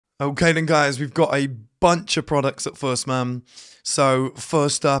Okay then guys, we've got a bunch of products at First Man. So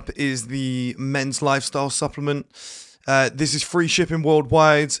first up is the men's lifestyle supplement. This is free shipping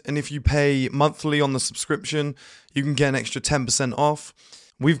worldwide, and if you pay monthly on the subscription, you can get an extra 10% off.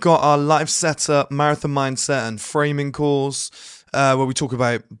 We've got our Life Setter Marathon Mindset and Framing course, where we talk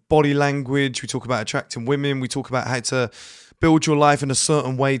about body language, we talk about attracting women, we talk about how to build your life in a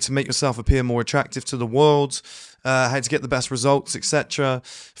certain way to make yourself appear more attractive to the world, how to get the best results, etc.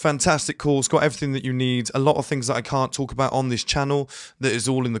 Fantastic course, got everything that you need. A lot of things that I can't talk about on this channel that is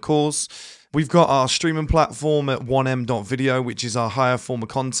all in the course. We've got our streaming platform at 1m.video, which is our higher form of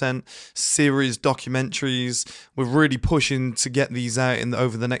content, series, documentaries. We're really pushing to get these out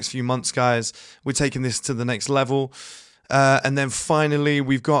over the next few months, guys. We're taking this to the next level. And then finally,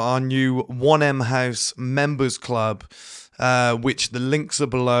 we've got our new 1M House Members Club, which the links are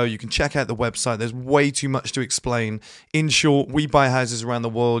below. You can check out the website. There's way too much to explain. In short, we buy houses around the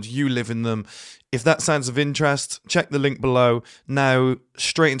world. You live in them. If that sounds of interest, check the link below. Now,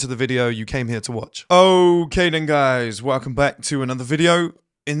 straight into the video you came here to watch. Okay then guys, welcome back to another video.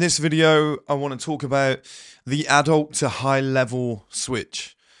 In this video, I want to talk about the adult to high level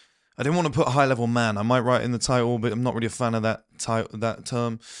switch. I didn't want to put high level man. I might write in the title, but I'm not really a fan of that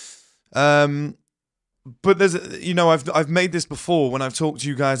term. But there's, I've made this before when I've talked to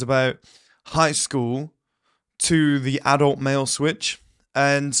you guys about high school to the adult male switch.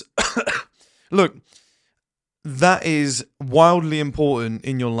 And look, that is wildly important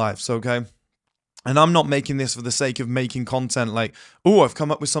in your life, okay? And I'm not making this for the sake of making content like, oh, I've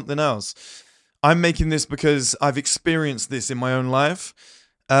come up with something else. I'm making this because I've experienced this in my own life.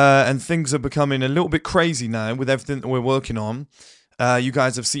 And things are becoming a little bit crazy now with everything that we're working on. You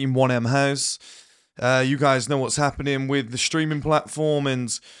guys have seen 1M House. You guys know what's happening with the streaming platform,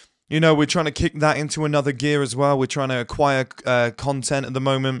 and we're trying to kick that into another gear as well. We're trying to acquire content at the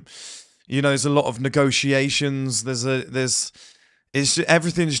moment. There's a lot of negotiations.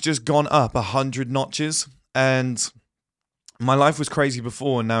 Everything's just gone up 100 notches, and my life was crazy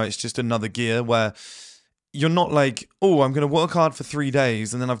before, and now it's just another gear where you're not like, oh, I'm going to work hard for 3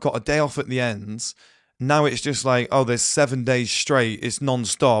 days and then I've got a day off at the end. Now it's just like, oh, there's 7 days straight. It's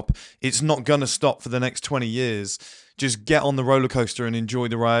non-stop. It's not going to stop for the next 20 years. Just get on the roller coaster and enjoy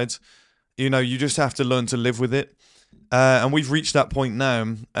the ride. You just have to learn to live with it. And we've reached that point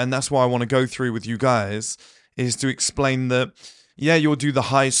now. And that's what I want to go through with you guys, is to explain that, yeah, you'll do the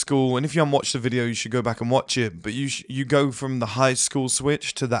high school. And if you haven't watched the video, you should go back and watch it. But you go from the high school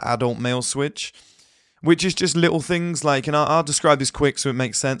switch to the adult male switch, which is just little things like, and I'll describe this quick so it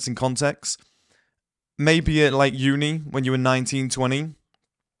makes sense in context. Maybe at like uni, when you were 19, 20,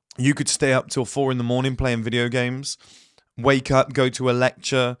 you could stay up till 4 in the morning playing video games, wake up, go to a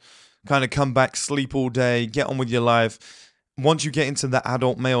lecture, kind of come back, sleep all day, get on with your life. Once you get into the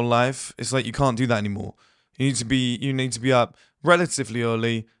adult male life, it's like you can't do that anymore. You need to be up relatively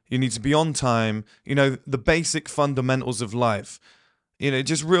early. You need to be on time. The basic fundamentals of life.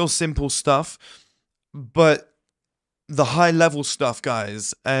 Just real simple stuff. But the high level stuff,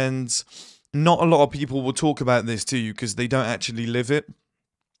 guys, and not a lot of people will talk about this to you because they don't actually live it.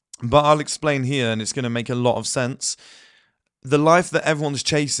 But I'll explain here, and it's going to make a lot of sense. The life that everyone's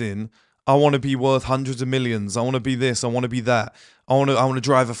chasing, I want to be worth hundreds of millions. I want to be this. I want to be that. I want to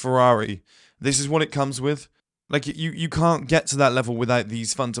drive a Ferrari. This is what it comes with. Like, you can't get to that level without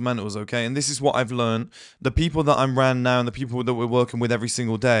these fundamentals, okay? And this is what I've learned. The people that I'm around now and the people that we're working with every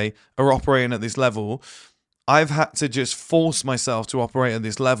single day are operating at this level. I've had to just force myself to operate at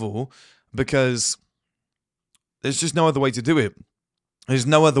this level because there's just no other way to do it. There's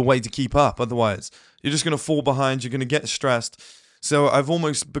no other way to keep up otherwise. You're just going to fall behind. You're going to get stressed. So I've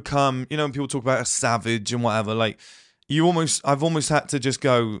almost become, when people talk about a savage and whatever, like, I've almost had to just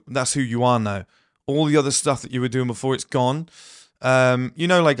go, that's who you are now. All the other stuff that you were doing before, it's gone.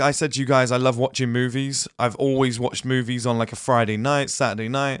 Like I said to you guys, I love watching movies. I've always watched movies on like a Friday night, Saturday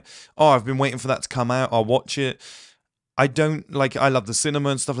night. Oh, I've been waiting for that to come out. I'll watch it. I love the cinema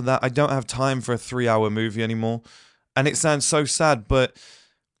and stuff like that. I don't have time for a 3-hour movie anymore. And it sounds so sad, but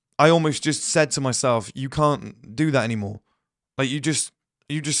I almost just said to myself, you can't do that anymore. Like, you just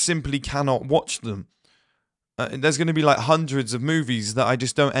simply cannot watch them. There's going to be like hundreds of movies that I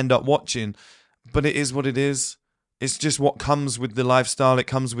just don't end up watching. But it is what it is. It's just what comes with the lifestyle. It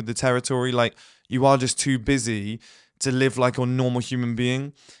comes with the territory. Like, you are just too busy to live like a normal human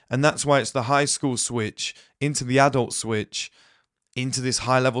being. And that's why it's the high school switch into the adult switch, into this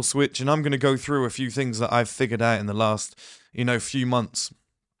high level switch. And I'm going to go through a few things that I've figured out in the last, few months.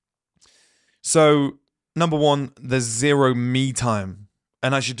 So, number one, there's zero me time.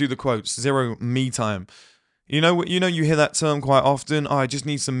 And I should do the quotes. Zero me time. You hear that term quite often. Oh, I just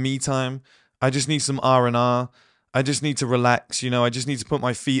need some me time. I just need some R&R. I just need to relax. I just need to put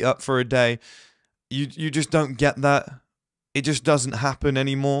my feet up for a day. You just don't get that. It just doesn't happen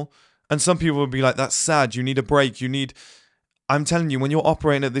anymore. And some people will be like, that's sad. You need a break. I'm telling you, when you're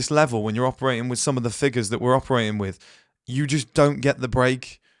operating at this level, when you're operating with some of the figures that we're operating with, you just don't get the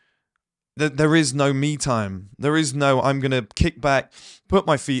break. There is no me time. There is no, I'm going to kick back, put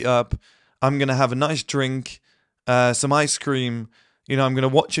my feet up. I'm going to have a nice drink, some ice cream. I'm going to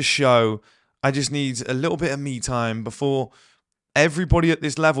watch a show. I just need a little bit of me time before everybody at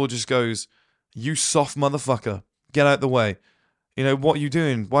this level just goes, you soft motherfucker, get out the way. What are you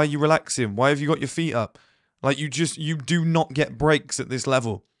doing? Why are you relaxing? Why have you got your feet up? Like, you do not get breaks at this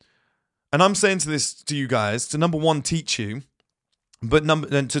level. And I'm saying this to you guys to, number one, teach you,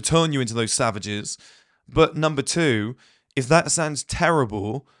 and to turn you into those savages. But number two, if that sounds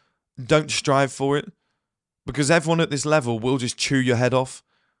terrible, don't strive for it, because everyone at this level will just chew your head off.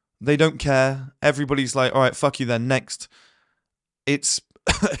 They don't care. Everybody's like, all right, fuck you then, next. It's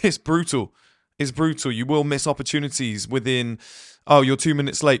it's brutal. It's brutal. You will miss opportunities within, oh, you're 2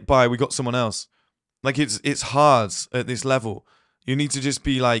 minutes late, bye, we got someone else. Like, it's hard at this level. You need to just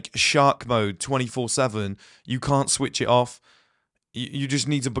be like shark mode 24/7. You can't switch it off. You just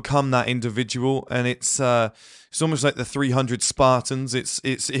need to become that individual, and it's almost like the 300 Spartans. It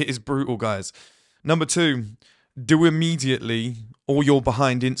is brutal, guys. Number two, do immediately, or you're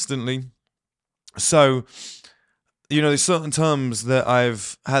behind instantly. So, there's certain terms that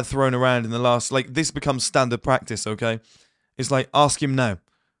I've had thrown around in the last, like, this becomes standard practice, okay? It's like, ask him now.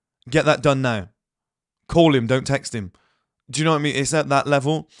 Get that done now. Call him, don't text him. Do you know what I mean? It's at that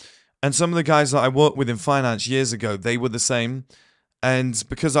level. And some of the guys that I worked with in finance years ago, they were the same. And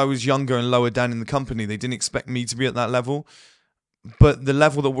because I was younger and lower down in the company, they didn't expect me to be at that level. But the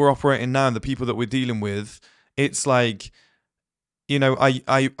level that we're operating now and the people that we're dealing with, it's like,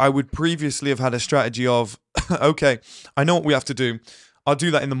 I would previously have had a strategy of, okay, I know what we have to do. I'll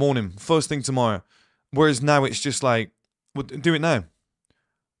do that in the morning, first thing tomorrow. Whereas now it's just like, well, do it now.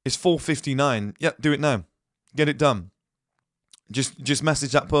 It's 4:59. Yeah, do it now. Get it done. Just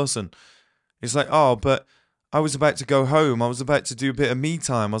message that person. It's like, oh, but I was about to go home. I was about to do a bit of me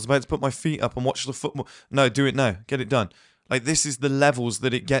time. I was about to put my feet up and watch the football. No, do it now. Get it done. Like, this is the levels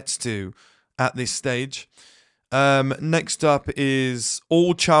that it gets to at this stage. Next up is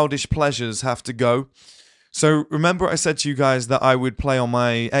all childish pleasures have to go. So remember I said to you guys that I would play on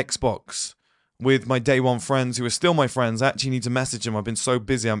my Xbox with my day one friends who are still my friends. I actually need to message them. I've been so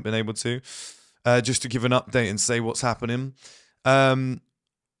busy I haven't been able to. Just to give an update and say what's happening. But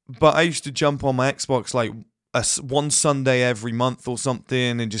I used to jump on my Xbox like one Sunday every month or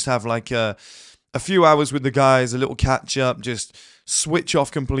something and just have like a few hours with the guys, a little catch up, just switch off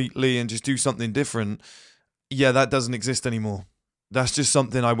completely and just do something different. Yeah, that doesn't exist anymore. That's just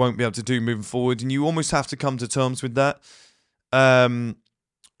something I won't be able to do moving forward. And you almost have to come to terms with that.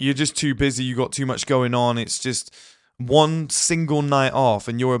 You're just too busy. You got too much going on. It's just one single night off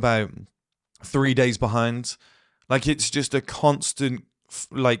and you're about 3 days behind. Like, it's just a constant,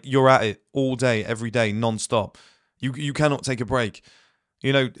 like, you're at it all day, every day, non-stop. You cannot take a break.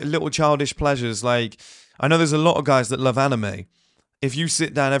 Little childish pleasures. Like, I know there's a lot of guys that love anime. If you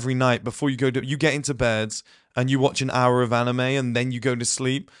sit down every night before you you get into bed and you watch an hour of anime and then you go to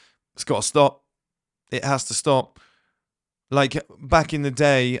sleep, it's got to stop. It has to stop. Like, back in the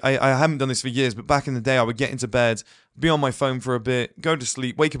day, I haven't done this for years, but back in the day, I would get into bed, be on my phone for a bit, go to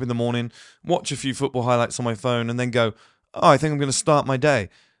sleep, wake up in the morning, watch a few football highlights on my phone, and then go, oh, I think I'm going to start my day.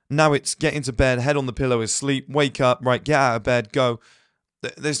 Now it's get into bed, head on the pillow, is sleep, wake up, right, get out of bed, go.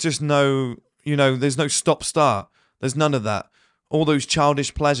 There's just no, there's no stop-start. There's none of that. All those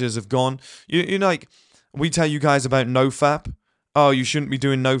childish pleasures have gone. Like, we tell you guys about NoFap. Oh, you shouldn't be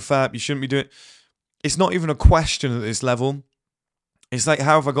doing NoFap. You shouldn't be doing... It's not even a question at this level. It's like,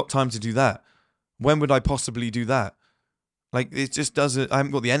 how have I got time to do that? When would I possibly do that? Like, it just doesn't... I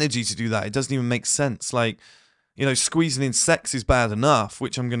haven't got the energy to do that. It doesn't even make sense. Like, squeezing in sex is bad enough,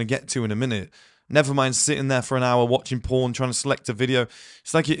 which I'm going to get to in a minute. Never mind sitting there for an hour watching porn, trying to select a video.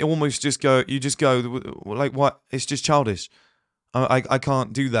 It's like it almost just go... You just go, like, what? It's just childish. I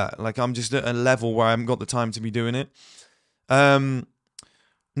can't do that. Like, I'm just at a level where I haven't got the time to be doing it.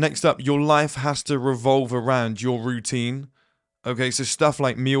 Next up, your life has to revolve around your routine. Okay, so stuff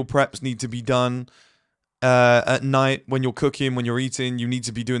like meal preps need to be done at night when you're cooking, when you're eating. You need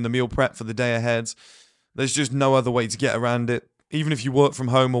to be doing the meal prep for the day ahead. There's just no other way to get around it. Even if you work from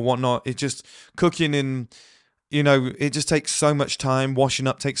home or whatnot, it just cooking in, it just takes so much time. Washing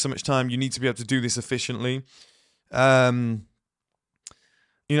up takes so much time. You need to be able to do this efficiently.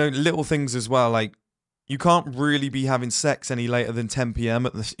 Little things as well, like, you can't really be having sex any later than 10 p.m.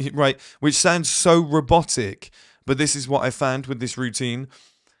 at the right, which sounds so robotic, but this is what I found with this routine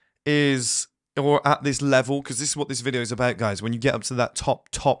is, or at this level, because this is what this video is about, guys. When you get up to that top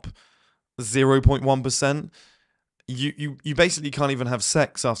 0.1%, you basically can't even have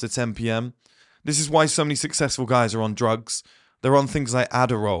sex after 10 p.m. This is why so many successful guys are on drugs. They're on things like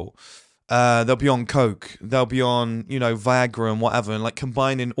Adderall. They'll be on coke. They'll be on, you know, Viagra and whatever, and like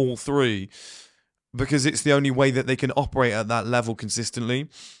combining all three, because it's the only way that they can operate at that level consistently.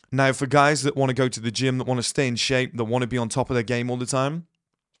 Now, for guys that want to go to the gym, that want to stay in shape, that want to be on top of their game all the time,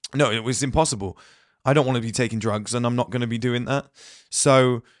 no, it was impossible. I don't want to be taking drugs, and I'm not going to be doing that.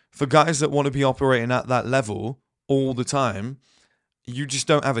 So for guys that want to be operating at that level all the time, you just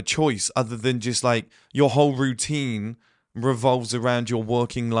don't have a choice other than just like your whole routine revolves around your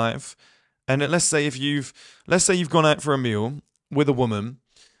working life. And let's say you've gone out for a meal with a woman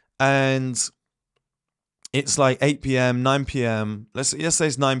and it's like 8 p.m., 9 p.m., let's say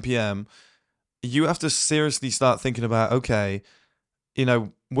it's 9 p.m., you have to seriously start thinking about, okay, you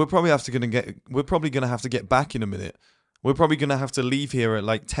know, we're probably going to have to get back in a minute. We're probably going to have to leave here at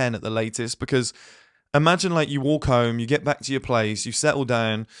like 10 at the latest, because imagine like you walk home, you get back to your place, you settle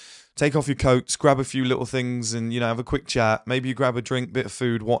down, take off your coats, grab a few little things and, you know, have a quick chat. Maybe you grab a drink, bit of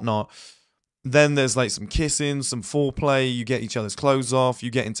food, whatnot. Then there's like some kissing, some foreplay, you get each other's clothes off,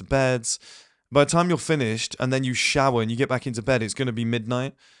 you get into beds. By the time you're finished and then you shower and you get back into bed, it's going to be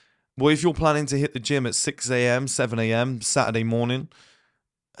midnight. Well, if you're planning to hit the gym at 6 a.m., 7 a.m., Saturday morning,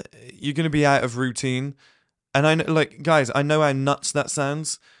 you're going to be out of routine. And I know, like, guys, I know how nuts that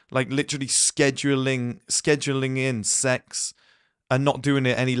sounds. Like, literally scheduling in sex and not doing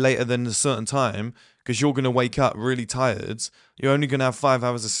it any later than a certain time, because you're going to wake up really tired. You're only going to have 5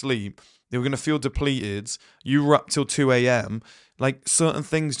 hours of sleep. You're going to feel depleted. You were up till 2 a.m. Like, certain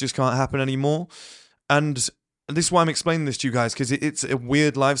things just can't happen anymore. And this is why I'm explaining this to you guys, because it's a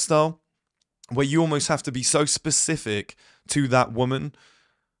weird lifestyle where you almost have to be so specific to that woman,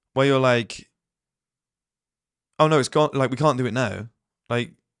 where you're like, oh no, it's gone. Like, we can't do it now.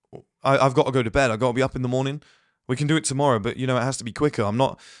 Like, I've got to go to bed. I've got to be up in the morning. We can do it tomorrow, but you know, it has to be quicker. I'm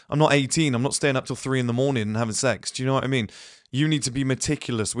not 18. I'm not staying up till 3 in the morning and having sex. Do you know what I mean? You need to be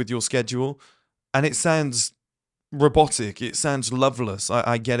meticulous with your schedule. And it sounds robotic. It sounds loveless.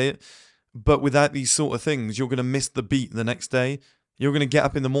 I get it. But without these sort of things, you're going to miss the beat the next day. You're going to get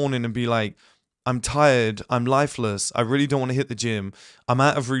up in the morning and be like, I'm tired. I'm lifeless. I really don't want to hit the gym. I'm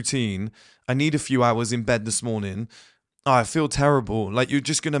out of routine. I need a few hours in bed this morning. Oh, I feel terrible. Like, you're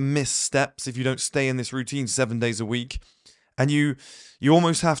just going to miss steps if you don't stay in this routine 7 days a week. And you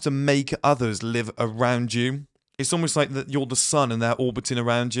almost have to make others live around you. It's almost like that you're the sun and they're orbiting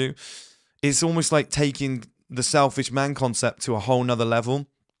around you. It's almost like taking the selfish man concept to a whole nother level.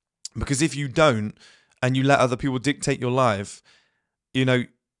 Because if you don't, and you let other people dictate your life, you know,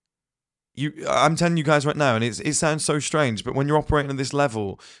 I'm telling you guys right now, and it sounds so strange, but when you're operating at this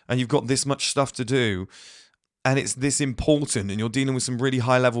level and you've got this much stuff to do, and it's this important, and you're dealing with some really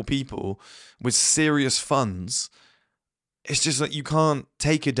high level people with serious funds, it's just like you can't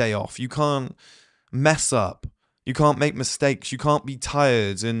take a day off. You can't mess up. You can't make mistakes. You can't be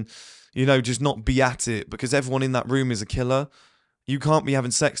tired and, you know, just not be at it, because everyone in that room is a killer. You can't be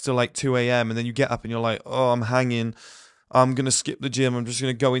having sex till like 2 a.m. and then you get up and you're like, oh, I'm hanging. I'm going to skip the gym. I'm just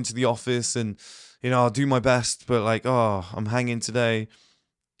going to go into the office and, you know, I'll do my best. But like, oh, I'm hanging today.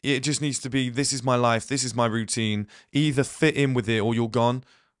 It just needs to be, this is my life. This is my routine. Either fit in with it or you're gone.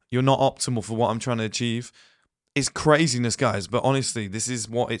 You're not optimal for what I'm trying to achieve. It's craziness, guys. But honestly, this is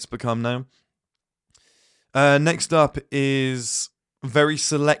what it's become now. Next up is very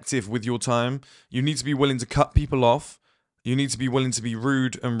selective with your time. You need to be willing to cut people off. You need to be willing to be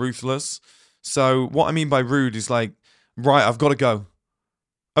rude and ruthless. So what I mean by rude is like, right, I've got to go.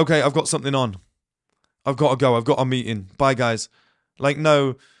 Okay, I've got something on. I've got to go. I've got a meeting. Bye, guys. Like,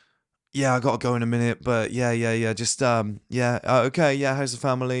 no, yeah, I got to go in a minute, but yeah. Just, okay, yeah, how's the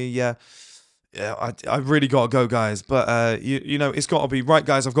family? Yeah, I really got to go, guys. But, you know, it's got to be, right,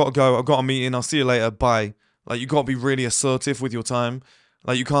 guys, I've got to go. I've got a meeting. I'll see you later. Bye. Like, you got to be really assertive with your time.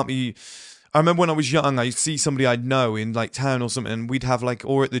 Like, you can't be... I remember when I was young, I'd see somebody I'd know in like town or something, and we'd have like,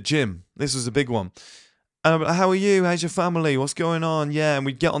 or at the gym. This was a big one. And I'm like, how are you? How's your family? What's going on? Yeah, and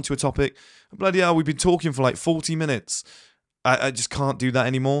we'd get onto a topic. Bloody hell, we've been talking for like 40 minutes. I just can't do that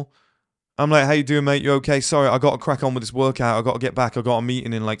anymore. I'm like, how you doing, mate? You okay? Sorry, I got to crack on with this workout. I got to get back. I got a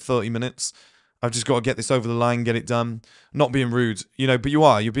meeting in like 30 minutes. I've just got to get this over the line, get it done. Not being rude, you know, but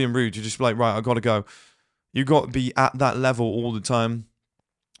you're being rude. You're just like, right, I got to go. You got to be at that level all the time.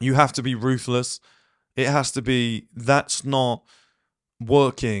 You have to be ruthless. It has to be, that's not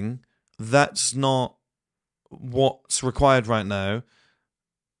working. That's not what's required right now.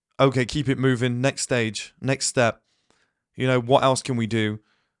 Okay, keep it moving. Next stage, next step. You know, what else can we do?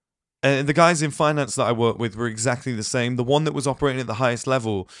 And the guys in finance that I work with were exactly the same. The one that was operating at the highest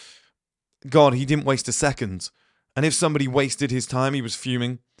level, God, he didn't waste a second. And if somebody wasted his time, he was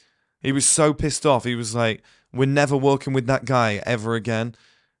fuming. He was so pissed off. He was like, we're never working with that guy ever again.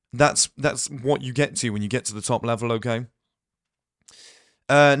 That's what you get to when you get to the top level, okay?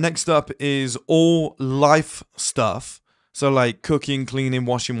 Next up is all life stuff. So like cooking, cleaning,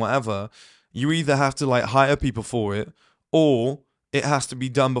 washing, whatever. You either have to like hire people for it, or it has to be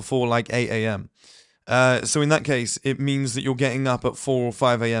done before like 8 a.m. So in that case, it means that you're getting up at 4 or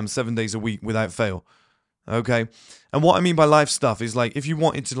 5 a.m. 7 days a week without fail. Okay? And what I mean by life stuff is like if you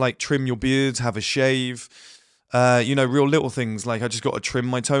wanted to like trim your beards, have a shave, you know, real little things like I just got to trim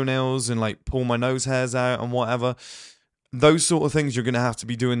my toenails and like pull my nose hairs out and whatever. Those sort of things, you're going to have to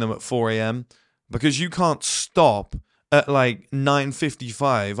be doing them at 4 a.m. because you can't stop at like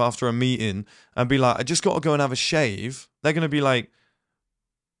 9:55 after a meeting and be like, I just got to go and have a shave. They're going to be like,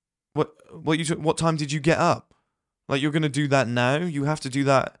 what time did you get up? Like, you're going to do that now? You have to do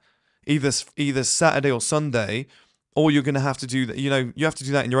that either Saturday or Sunday, or you're going to have to do that. You know, you have to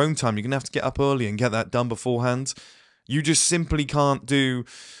do that in your own time. You're going to have to get up early and get that done beforehand. You just simply can't do,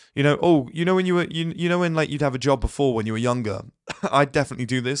 you know, oh, you know when you were, you know when like you'd have a job before when you were younger. I'd definitely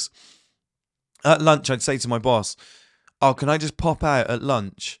do this. At lunch, I'd say to my boss, oh, can I just pop out at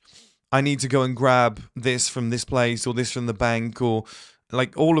lunch? I need to go and grab this from this place or this from the bank, or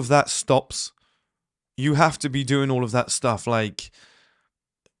like all of that stops. You have to be doing all of that stuff like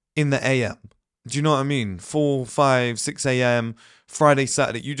in the AM. Do you know what I mean? 4, 5, 6 a.m., Friday,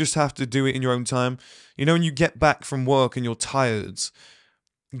 Saturday. You just have to do it in your own time. You know, when you get back from work and you're tired,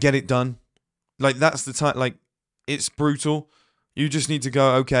 get it done. Like, that's the time. Like, it's brutal. You just need to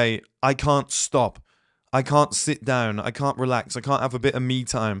go, okay, I can't stop. I can't sit down. I can't relax. I can't have a bit of me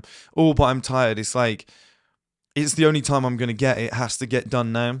time. Oh, but I'm tired. It's like, it's the only time I'm going to get. It has to get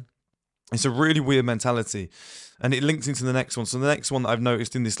done now. It's a really weird mentality. And it links into the next one. So the next one that I've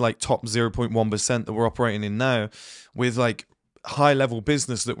noticed in this like top 0.1% that we're operating in now, with like high level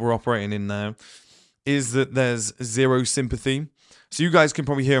business that we're operating in now, is that there's zero sympathy. So you guys can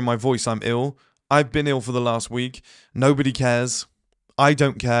probably hear in my voice I'm ill. I've been ill for the last week. Nobody cares. I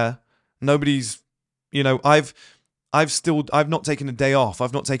don't care. Nobody's, you know, I've not taken a day off.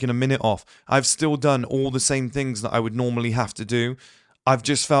 I've not taken a minute off. I've still done all the same things that I would normally have to do. I've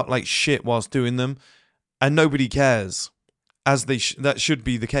just felt like shit whilst doing them, and nobody cares, as that should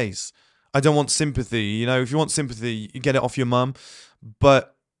be the case. I don't want sympathy. You know, if you want sympathy, you get it off your mum,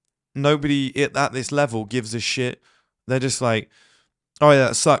 but nobody at this level gives a shit. They're just like, oh yeah,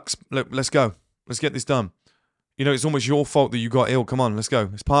 that sucks. Look, let's go. Let's get this done. You know, it's almost your fault that you got ill. Come on, let's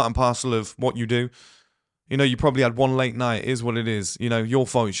go. It's part and parcel of what you do. You know, you probably had one late night. It is what it is. You know, your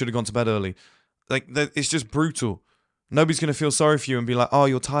fault. You should have gone to bed early. Like, it's just brutal. Nobody's going to feel sorry for you and be like, oh,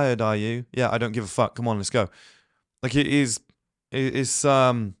 you're tired, are you? Yeah, I don't give a fuck. Come on, let's go. Like, it's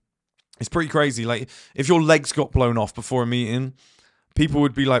pretty crazy. Like, if your legs got blown off before a meeting, people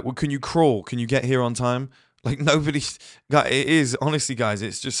would be like, well, can you crawl? Can you get here on time? Like, nobody, it is, honestly, guys,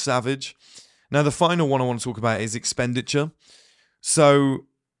 it's just savage. Now, the final one I want to talk about is expenditure. So,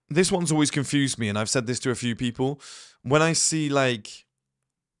 this one's always confused me, and I've said this to a few people. When I see, like,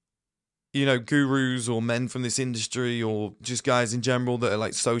 you know, gurus or men from this industry or just guys in general that are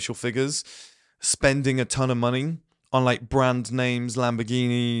like social figures spending a ton of money on like brand names,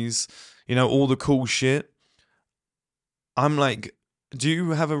 Lamborghinis, you know, all the cool shit. I'm like, do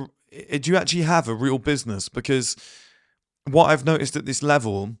you actually have a real business? Because what I've noticed at this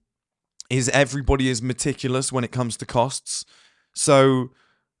level is everybody is meticulous when it comes to costs. So,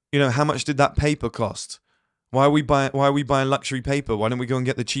 you know, how much did that paper cost? Why are we buying luxury paper? Why don't we go and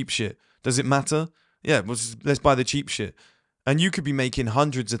get the cheap shit? Does it matter? Yeah, well, let's buy the cheap shit. And you could be making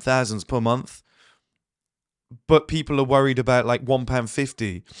hundreds of thousands per month, but people are worried about like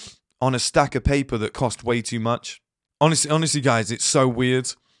 £1.50 on a stack of paper that cost way too much. Honestly, guys, it's so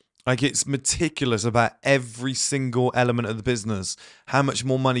weird. Like, it's meticulous about every single element of the business. How much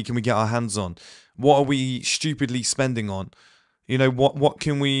more money can we get our hands on? What are we stupidly spending on? You know, what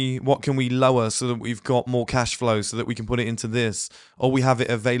can we lower so that we've got more cash flow so that we can put it into this, or we have it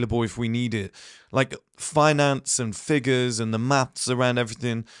available if we need it? Like, finance and figures and the maths around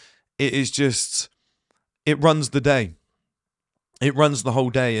everything, it is just, it runs the day. It runs the whole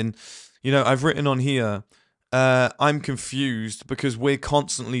day. And, you know, I've written on here, I'm confused because we're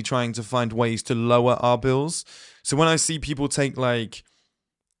constantly trying to find ways to lower our bills. So when I see people take like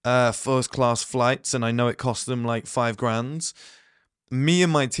first class flights and I know it costs them like $5,000, me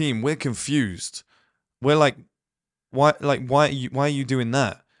and my team, we're confused. we're like, why are you doing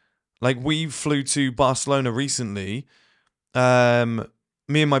that? Like, we flew to Barcelona recently. Me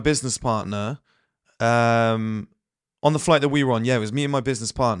and my business partner, on the flight that we were on, yeah, it was me and my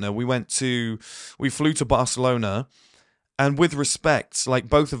business partner. We flew to Barcelona, and with respect, like,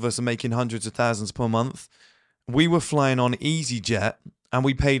 both of us are making hundreds of thousands per month. We were flying on EasyJet, and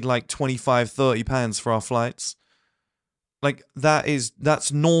we paid like 25, 30 pounds for our flights. Like,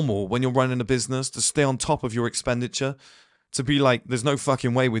 that's normal when you're running a business, to stay on top of your expenditure, to be like, there's no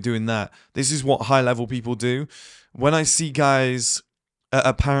fucking way we're doing that. This is what high level people do. When I see guys at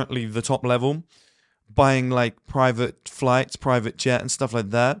apparently the top level buying like private flights, private jet and stuff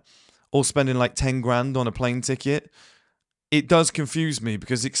like that, or spending like 10 grand on a plane ticket, it does confuse me,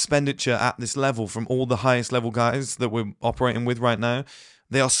 because expenditure at this level from all the highest level guys that we're operating with right now,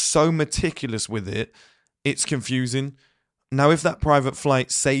 they are so meticulous with it. It's confusing. Now, if that private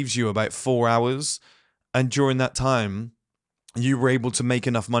flight saves you about 4 hours, and during that time you were able to make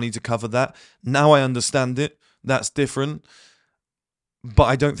enough money to cover that, now I understand it. That's different. But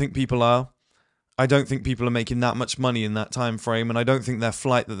I don't think people are. I don't think people are making that much money in that time frame, and I don't think their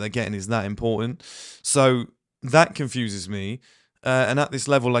flight that they're getting is that important. So that confuses me. And at this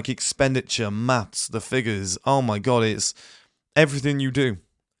level, like, expenditure, maths, the figures, oh my God, it's everything you do.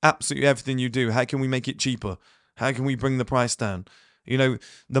 Absolutely everything you do. How can we make it cheaper? How can we bring the price down? You know,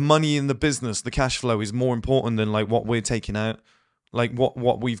 the money in the business, the cash flow is more important than like what we're taking out, like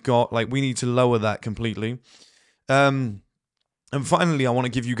what we've got. Like, we need to lower that completely. And finally, I want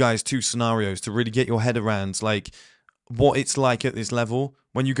to give you guys 2 scenarios to really get your head around like what it's like at this level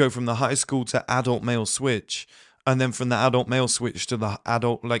when you go from the high school to adult male switch, and then from the adult male switch to the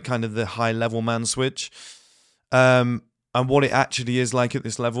adult, like, kind of the high level man switch, and what it actually is like at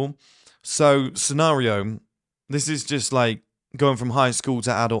this level. So, scenario, this is just like going from high school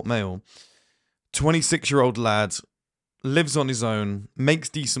to adult male. 26-year-old lad, lives on his own, makes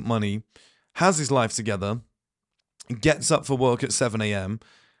decent money, has his life together, gets up for work at 7 a.m,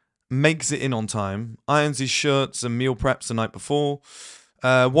 makes it in on time, irons his shirts and meal preps the night before,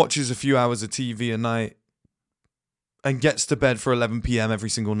 watches a few hours of TV a night, and gets to bed for 11 p.m. every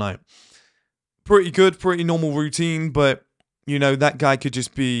single night. Pretty good, pretty normal routine, but, you know, that guy could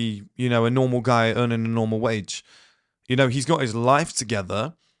just be, you know, a normal guy earning a normal wage. You know, he's got his life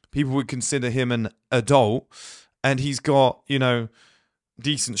together. People would consider him an adult, and he's got, you know,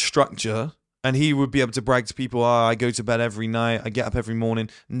 decent structure, and he would be able to brag to people, I go to bed every night, I get up every morning,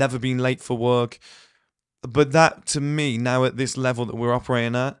 never been late for work. But that, to me, now at this level that we're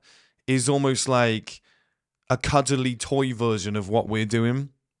operating at, is almost like a cuddly toy version of what we're doing.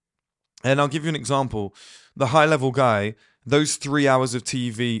 And I'll give you an example. The high level guy, those 3 hours of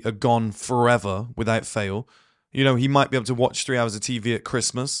TV are gone forever without fail. You know, he might be able to watch 3 hours of TV at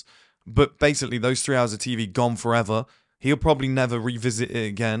Christmas, but basically those 3 hours of TV gone forever. He'll probably never revisit it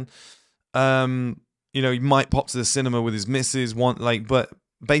again. You know, he might pop to the cinema with his missus, but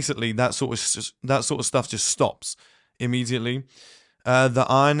basically that sort of stuff just stops immediately. The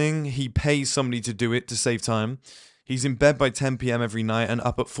ironing, he pays somebody to do it to save time. He's in bed by 10 p.m. every night and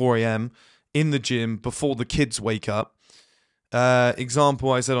up at 4 a.m. in the gym before the kids wake up.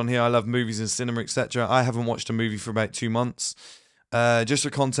 Example, I said on here, I love movies and cinema, etc. I haven't watched a movie for about 2 months. Just for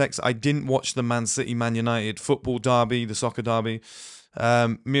context, I didn't watch the Man City, Man United football derby, the soccer derby.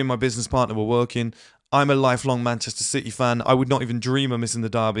 Me and my business partner were working. I'm a lifelong Manchester City fan. I would not even dream of missing the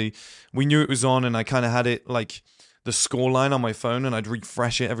derby. We knew it was on, and I kind of had it like the scoreline on my phone, and I'd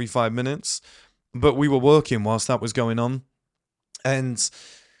refresh it every 5 minutes. But we were working whilst that was going on. And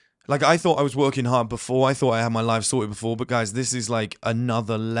like, I thought I was working hard before. I thought I had my life sorted before. But guys, this is like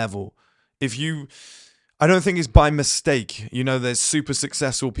another level. I don't think it's by mistake. You know, there's super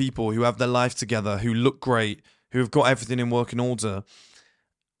successful people who have their life together, who look great, who have got everything in working order.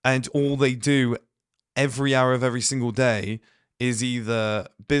 And all they do every hour of every single day is either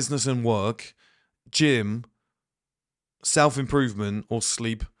business and work, gym, self-improvement, or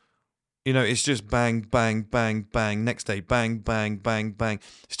sleep. You know, it's just bang, bang, bang, bang. Next day, bang, bang, bang, bang.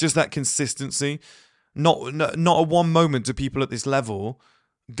 It's just that consistency. Not a one moment do people at this level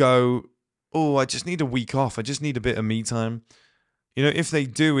go, oh, I just need a week off. I just need a bit of me time. You know, if they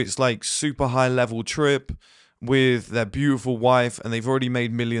do, it's like super high level trip with their beautiful wife, and they've already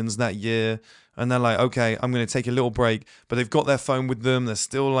made millions that year. And they're like, okay, I'm going to take a little break. But they've got their phone with them. They're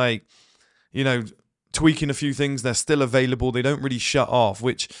still like, you know, tweaking a few things. They're still available. They don't really shut off,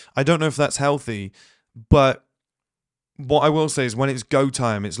 which I don't know if that's healthy. But what I will say is when it's go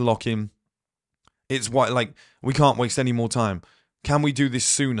time, it's lock in. It's like, we can't waste any more time. Can we do this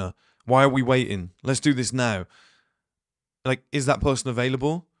sooner? Why are we waiting? Let's do this now. Like, is that person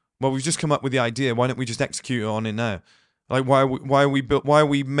available? Well, we've just come up with the idea. Why don't we just execute on it now? Like, why are we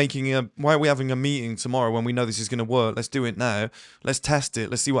having a meeting tomorrow when we know this is going to work? Let's do it now. Let's test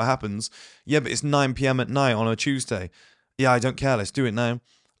it. Let's see what happens. Yeah, but it's 9 p.m. at night on a Tuesday. Yeah, I don't care. Let's do it now.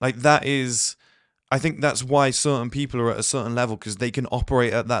 Like, that is, I think that's why certain people are at a certain level, because they can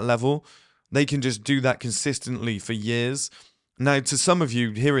operate at that level. They can just do that consistently for years. Now, to some of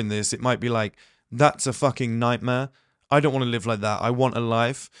you hearing this, it might be like, that's a fucking nightmare. I don't want to live like that. I want a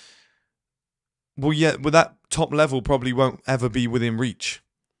life. Well, yeah, but that top level probably won't ever be within reach.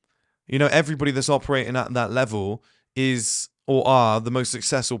 You know, everybody that's operating at that level is or are the most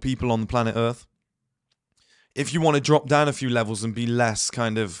successful people on the planet Earth. If you want to drop down a few levels and be less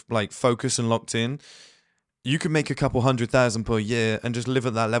kind of like focused and locked in, you can make a couple 100,000 per year and just live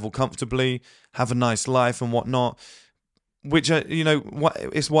at that level comfortably, have a nice life and whatnot. Which, you know,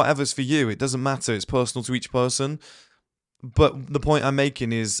 it's whatever's for you. It doesn't matter. It's personal to each person. But the point I'm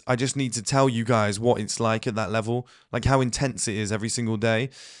making is I just need to tell you guys what it's like at that level, like how intense it is every single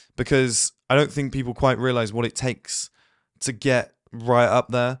day, because I don't think people quite realize what it takes to get right up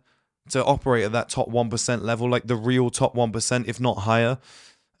there, to operate at that top 1% level, like the real top 1%, if not higher.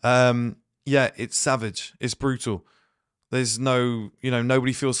 Yeah, it's savage. It's brutal. There's no, you know,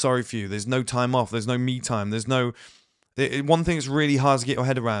 nobody feels sorry for you. There's no time off. There's no me time. There's no, one thing that's really hard to get your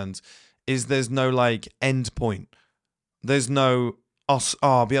head around is there's no like end point. There's no,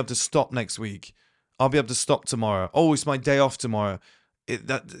 I'll be able to stop next week. I'll be able to stop tomorrow. Oh, it's my day off tomorrow.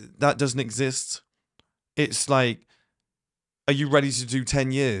 That doesn't exist. It's like, are you ready to do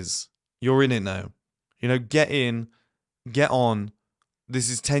 10 years? You're in it now. You know, get in, get on. This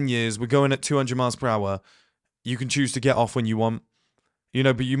is 10 years. We're going at 200 miles per hour. You can choose to get off when you want. You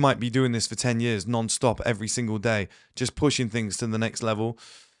know, but you might be doing this for 10 years non-stop every single day, just pushing things to the next level.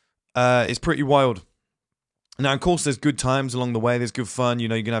 It's pretty wild. Now, of course, there's good times along the way. There's good fun. You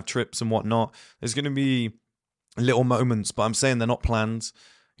know, you're going to have trips and whatnot. There's going to be little moments, but I'm saying they're not planned.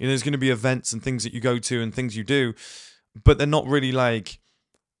 You know, there's going to be events and things that you go to and things you do, but they're not really like,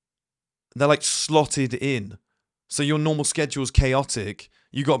 they're like slotted in. So your normal schedule's chaotic.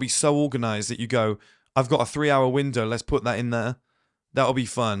 You got to be so organized that you go, I've got a 3-hour window. Let's put that in there. That'll be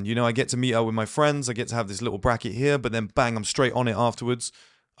fun. You know, I get to meet up with my friends. I get to have this little bracket here, but then bang, I'm straight on it afterwards.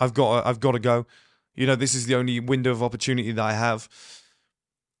 I've got to go. You know, this is the only window of opportunity that I have.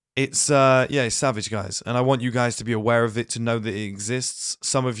 It's, it's savage, guys. And I want you guys to be aware of it, to know that it exists.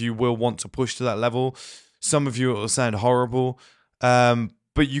 Some of you will want to push to that level. Some of you, it will sound horrible. But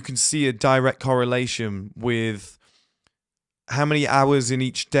you can see a direct correlation with how many hours in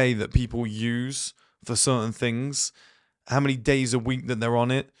each day that people use for certain things, how many days a week that they're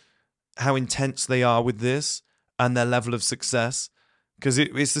on it, how intense they are with this, and their level of success. Because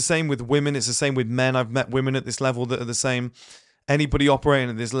it's the same with women. It's the same with men. I've met women at this level that are the same. Anybody operating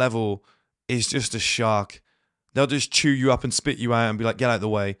at this level is just a shark. They'll just chew you up and spit you out and be like, get out of the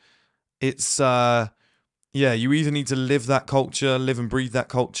way. It's, you either need to live that culture, live and breathe that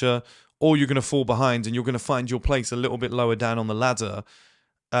culture, or you're going to fall behind and you're going to find your place a little bit lower down on the ladder.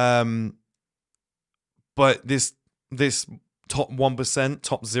 But this top 1%,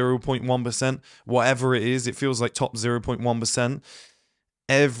 top 0.1%, whatever it is, it feels like top 0.1%.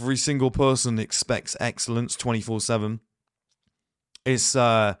 Every single person expects excellence 24/7. It's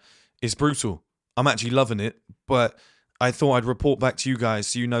brutal. I'm actually loving it, but I thought I'd report back to you guys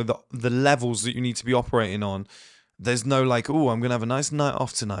so you know the levels that you need to be operating on. There's no like, oh, I'm going to have a nice night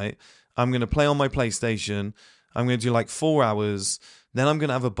off tonight. I'm going to play on my PlayStation. I'm going to do like 4 hours. Then I'm going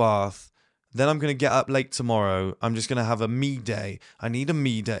to have a bath. Then I'm going to get up late tomorrow. I'm just going to have a me day. I need a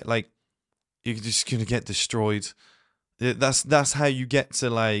me day. Like, you're just going to get destroyed. That's how you get to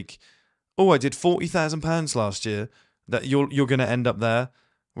like, oh, I did £40,000 last year. That you're going to end up there.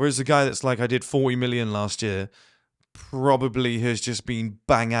 Whereas the guy that's like, I did 40 million last year, probably has just been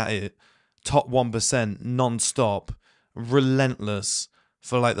bang at it, top 1%, non-stop, relentless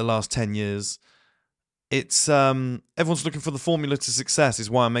for like the last 10 years. It's everyone's looking for the formula to success is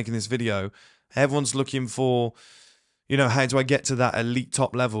why I'm making this video. Everyone's looking for, you know, how do I get to that elite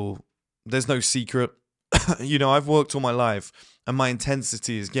top level? There's no secret. You know, I've worked all my life and my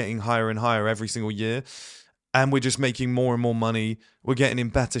intensity is getting higher and higher every single year. And we're just making more and more money. We're getting in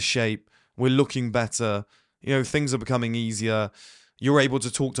better shape. We're looking better. You know, things are becoming easier. You're able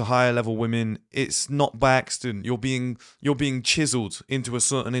to talk to higher level women. It's not by accident. You're being chiseled into a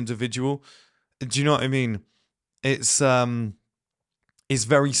certain individual. Do you know what I mean? It's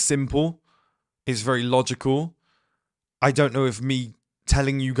very simple. It's very logical. I don't know if me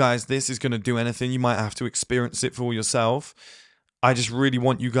telling you guys this is going to do anything. You might have to experience it for yourself. I just really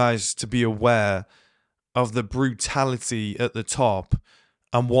want you guys to be aware of the brutality at the top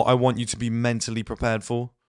and what I want you to be mentally prepared for.